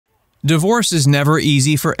Divorce is never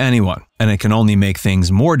easy for anyone, and it can only make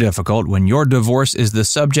things more difficult when your divorce is the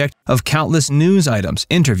subject of countless news items,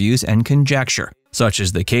 interviews, and conjecture. Such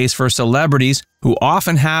is the case for celebrities who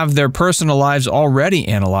often have their personal lives already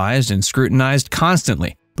analyzed and scrutinized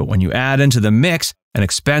constantly. But when you add into the mix an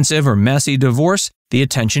expensive or messy divorce, the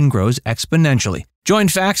attention grows exponentially. Join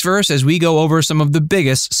Factsverse as we go over some of the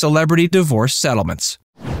biggest celebrity divorce settlements.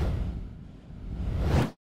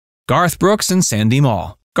 Garth Brooks and Sandy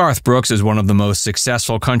Mahl. Garth Brooks is one of the most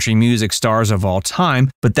successful country music stars of all time,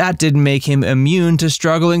 but that didn't make him immune to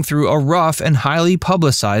struggling through a rough and highly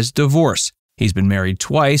publicized divorce. He's been married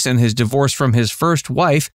twice, and his divorce from his first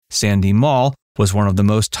wife, Sandy Mahl, was one of the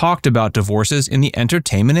most talked about divorces in the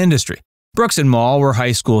entertainment industry. Brooks and Mahl were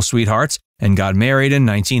high school sweethearts and got married in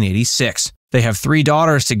 1986. They have 3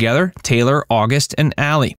 daughters together, Taylor, August, and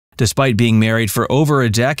Allie. Despite being married for over a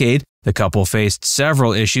decade, the couple faced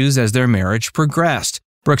several issues as their marriage progressed.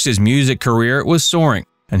 Brooks' music career was soaring,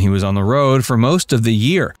 and he was on the road for most of the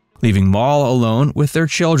year, leaving Mahl alone with their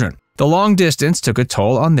children. The long distance took a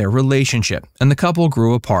toll on their relationship, and the couple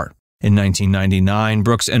grew apart. In 1999,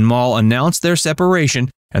 Brooks and Mahl announced their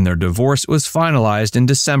separation, and their divorce was finalized in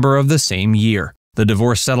December of the same year. The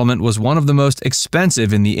divorce settlement was one of the most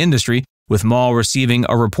expensive in the industry, with Mahl receiving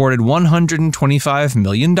a reported $125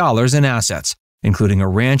 million in assets, including a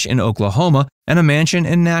ranch in Oklahoma and a mansion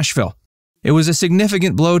in Nashville. It was a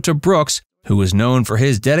significant blow to Brooks, who was known for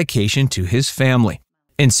his dedication to his family.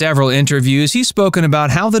 In several interviews, he's spoken about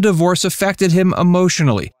how the divorce affected him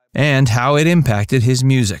emotionally and how it impacted his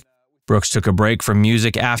music. Brooks took a break from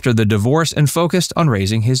music after the divorce and focused on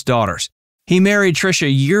raising his daughters. He married Trisha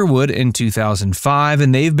Yearwood in 2005,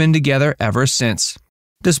 and they've been together ever since.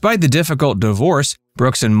 Despite the difficult divorce,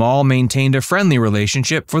 Brooks and Mahl maintained a friendly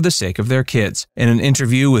relationship for the sake of their kids. In an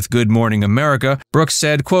interview with Good Morning America, Brooks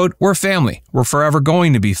said, quote, "We're family. We're forever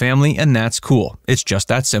going to be family, and that's cool. It's just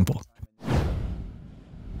that simple."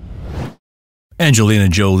 Angelina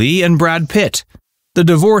Jolie and Brad Pitt. The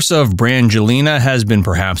divorce of Brangelina has been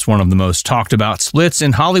perhaps one of the most talked about splits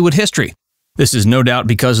in Hollywood history. This is no doubt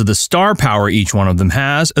because of the star power each one of them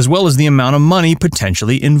has, as well as the amount of money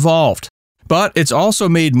potentially involved. But it's also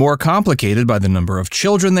made more complicated by the number of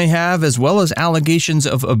children they have, as well as allegations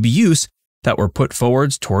of abuse that were put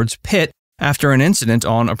forward towards Pitt after an incident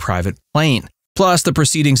on a private plane. Plus, the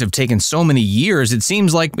proceedings have taken so many years, it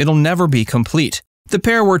seems like it'll never be complete. The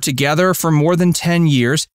pair were together for more than 10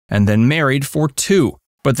 years and then married for 2,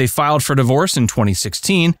 but they filed for divorce in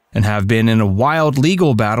 2016 and have been in a wild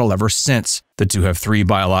legal battle ever since. The two have 3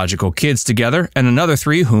 biological kids together and another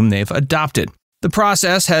 3 whom they've adopted. The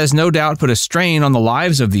process has no doubt put a strain on the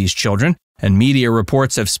lives of these children, and media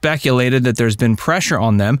reports have speculated that there's been pressure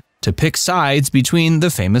on them to pick sides between the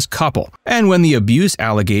famous couple. And when the abuse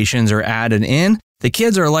allegations are added in, the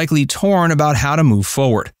kids are likely torn about how to move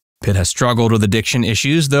forward. Pitt has struggled with addiction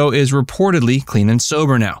issues, though is reportedly clean and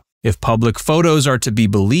sober now. If public photos are to be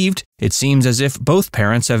believed, it seems as if both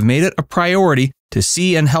parents have made it a priority to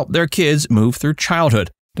see and help their kids move through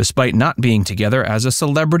childhood, despite not being together as a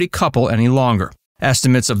celebrity couple any longer.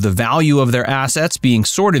 Estimates of the value of their assets being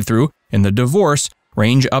sorted through in the divorce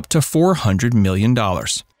range up to $400 million.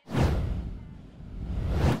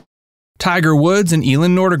 Tiger Woods and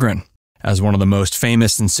Elin Nordegren. As one of the most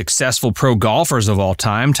famous and successful pro golfers of all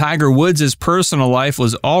time, Tiger Woods' personal life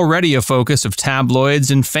was already a focus of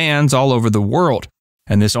tabloids and fans all over the world.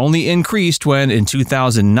 And this only increased when, in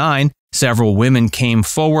 2009, several women came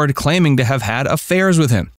forward claiming to have had affairs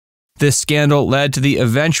with him. This scandal led to the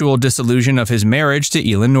eventual dissolution of his marriage to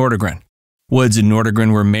Elin Nordegren. Woods and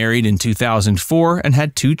Nordegren were married in 2004 and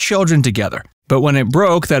had 2 children together. But when it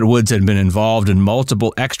broke that Woods had been involved in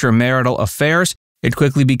multiple extramarital affairs, it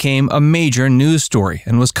quickly became a major news story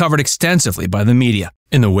and was covered extensively by the media.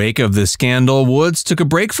 In the wake of the scandal, Woods took a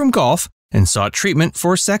break from golf and sought treatment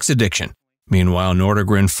for sex addiction. Meanwhile,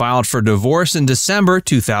 Nordegren filed for divorce in December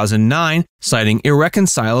 2009, citing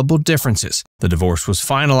irreconcilable differences. The divorce was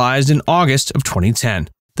finalized in August of 2010.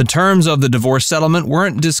 The terms of the divorce settlement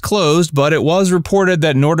weren't disclosed, but it was reported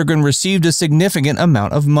that Nordegren received a significant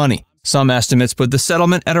amount of money. Some estimates put the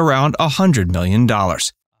settlement at around $100 million.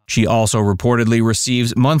 She also reportedly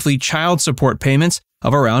receives monthly child support payments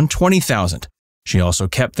of around $20,000. She also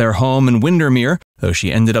kept their home in Windermere, though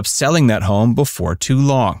she ended up selling that home before too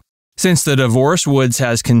long. Since the divorce, Woods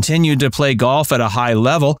has continued to play golf at a high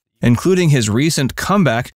level, including his recent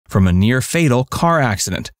comeback from a near-fatal car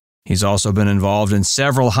accident. He's also been involved in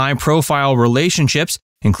several high-profile relationships,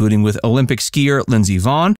 including with Olympic skier Lindsey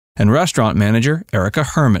Vonn and restaurant manager Erica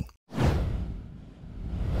Herman.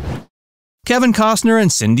 Kevin Costner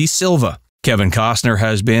and Cindy Silva. Kevin Costner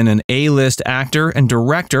has been an A-list actor and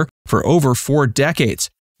director for over 4 decades.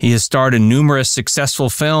 He has starred in numerous successful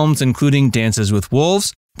films, including Dances with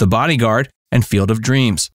Wolves, The Bodyguard, and Field of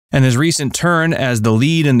Dreams. And his recent turn as the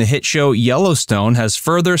lead in the hit show Yellowstone has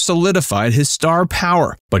further solidified his star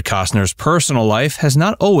power. But Costner's personal life has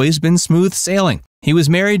not always been smooth sailing. He was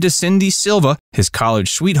married to Cindy Silva, his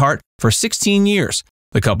college sweetheart, for 16 years.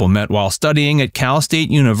 The couple met while studying at Cal State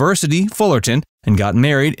University, Fullerton, and got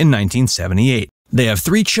married in 1978. They have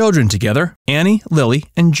 3 children together, Annie, Lily,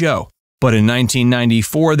 and Joe. But in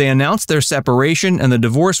 1994, they announced their separation and the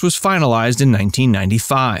divorce was finalized in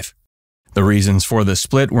 1995. The reasons for the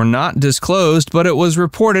split were not disclosed, but it was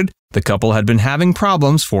reported the couple had been having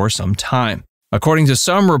problems for some time. According to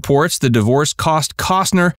some reports, the divorce cost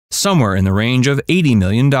Costner somewhere in the range of $80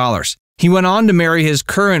 million. He went on to marry his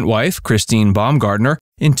current wife, Christine Baumgartner,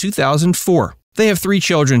 in 2004. They have 3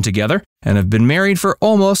 children together and have been married for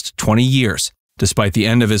almost 20 years. Despite the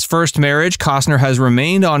end of his first marriage, Costner has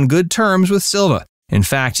remained on good terms with Silva. In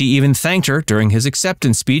fact, he even thanked her during his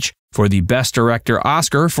acceptance speech for the Best Director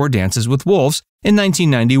Oscar for Dances with Wolves in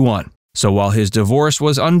 1991. So while his divorce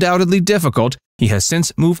was undoubtedly difficult, he has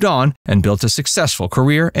since moved on and built a successful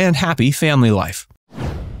career and happy family life.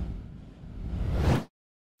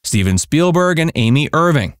 Steven Spielberg and Amy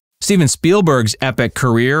Irving. Steven Spielberg's epic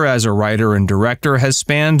career as a writer and director has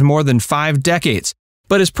spanned more than 5 decades,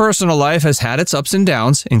 but his personal life has had its ups and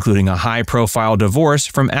downs, including a high-profile divorce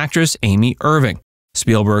from actress Amy Irving.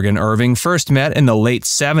 Spielberg and Irving first met in the late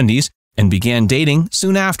 70s and began dating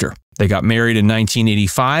soon after. They got married in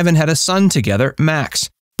 1985 and had a son together, Max.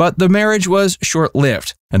 But the marriage was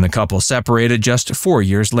short-lived, and the couple separated just 4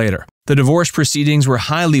 years later. The divorce proceedings were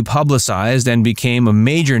highly publicized and became a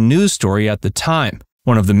major news story at the time.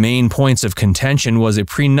 One of the main points of contention was a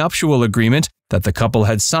prenuptial agreement that the couple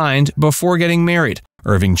had signed before getting married.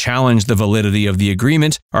 Irving challenged the validity of the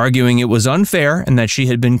agreement, arguing it was unfair and that she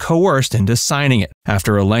had been coerced into signing it.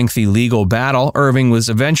 After a lengthy legal battle, Irving was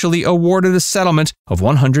eventually awarded a settlement of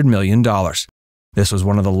 $100 million. This was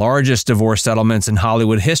one of the largest divorce settlements in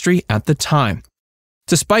Hollywood history at the time.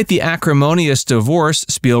 Despite the acrimonious divorce,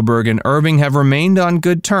 Spielberg and Irving have remained on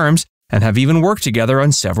good terms and have even worked together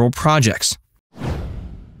on several projects.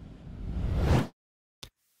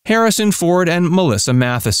 Harrison Ford and Melissa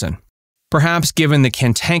Mathison. Perhaps given the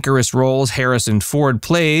cantankerous roles Harrison Ford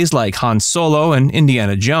plays, like Han Solo and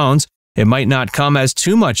Indiana Jones, it might not come as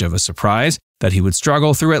too much of a surprise that he would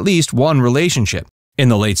struggle through at least one relationship. In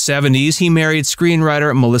the late 70s, he married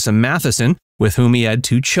screenwriter Melissa Mathison, with whom he had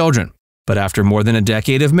 2 children. But after more than a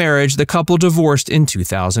decade of marriage, the couple divorced in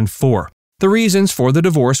 2004. The reasons for the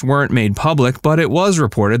divorce weren't made public, but it was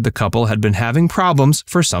reported the couple had been having problems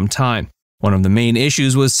for some time. One of the main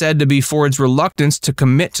issues was said to be Ford's reluctance to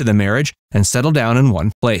commit to the marriage and settle down in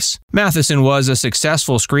one place. Mathison was a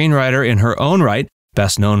successful screenwriter in her own right,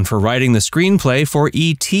 best known for writing the screenplay for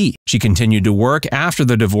E.T. She continued to work after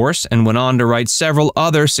the divorce and went on to write several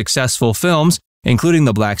other successful films, including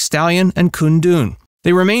The Black Stallion and Kundun.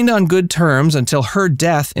 They remained on good terms until her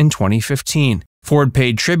death in 2015. Ford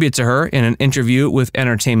paid tribute to her in an interview with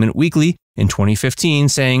Entertainment Weekly in 2015,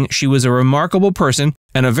 saying she was a remarkable person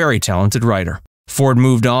and a very talented writer. Ford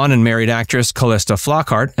moved on and married actress Callista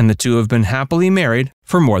Flockhart, and the two have been happily married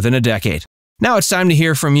for more than a decade. Now it's time to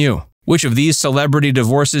hear from you. Which of these celebrity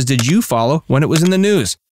divorces did you follow when it was in the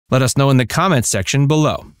news? Let us know in the comments section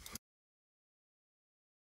below.